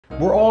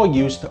We're all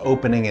used to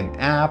opening an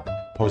app,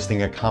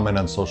 posting a comment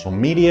on social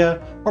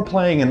media, or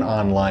playing an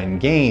online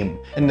game.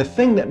 And the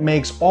thing that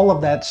makes all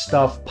of that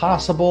stuff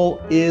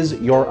possible is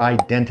your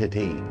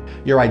identity.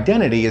 Your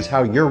identity is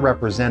how you're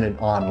represented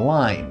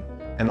online.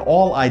 And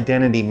all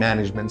identity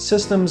management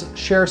systems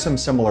share some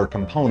similar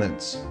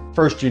components.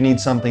 First, you need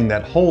something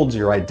that holds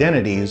your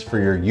identities for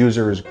your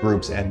users,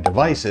 groups, and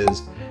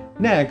devices.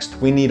 Next,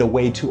 we need a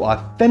way to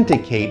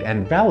authenticate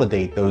and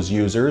validate those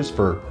users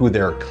for who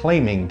they're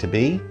claiming to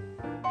be.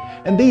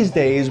 And these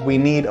days, we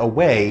need a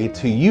way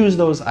to use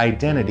those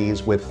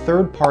identities with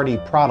third-party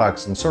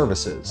products and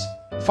services.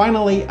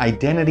 Finally,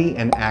 identity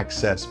and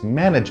access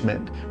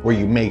management, where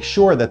you make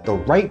sure that the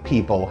right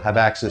people have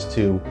access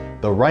to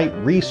the right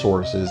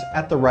resources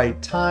at the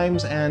right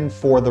times and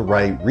for the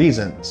right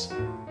reasons.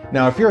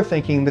 Now, if you're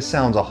thinking this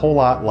sounds a whole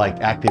lot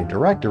like Active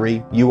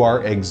Directory, you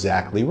are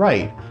exactly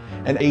right.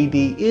 And AD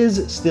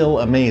is still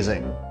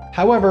amazing.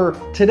 However,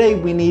 today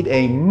we need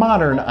a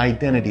modern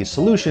identity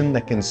solution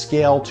that can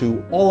scale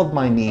to all of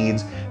my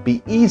needs,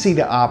 be easy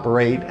to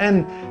operate,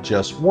 and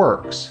just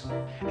works.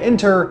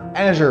 Enter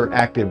Azure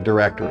Active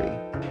Directory.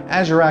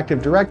 Azure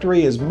Active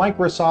Directory is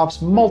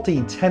Microsoft's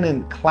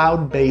multi-tenant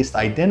cloud-based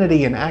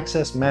identity and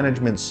access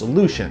management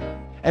solution.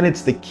 And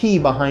it's the key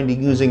behind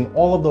using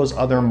all of those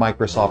other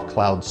Microsoft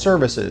cloud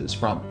services,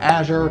 from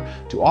Azure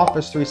to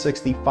Office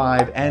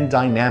 365 and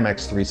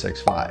Dynamics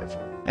 365.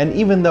 And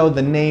even though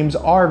the names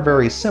are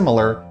very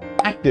similar,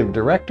 Active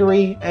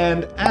Directory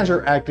and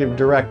Azure Active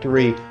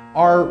Directory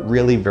are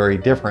really very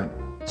different.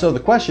 So the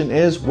question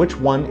is, which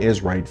one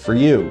is right for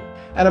you?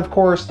 And of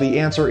course, the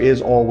answer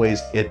is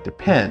always, it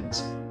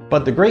depends.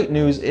 But the great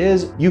news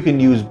is you can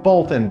use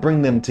both and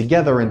bring them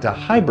together into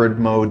hybrid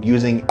mode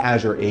using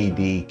Azure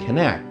AD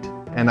Connect.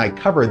 And I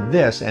covered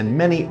this and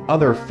many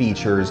other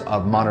features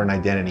of modern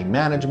identity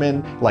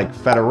management, like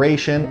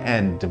federation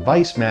and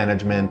device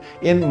management,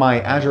 in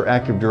my Azure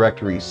Active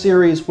Directory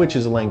series, which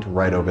is linked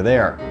right over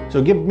there. So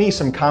give me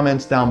some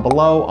comments down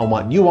below on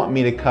what you want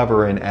me to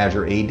cover in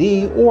Azure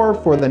AD or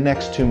for the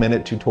next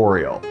 2-minute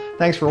tutorial.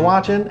 Thanks for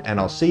watching, and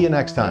I'll see you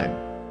next time.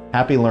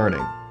 Happy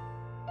learning.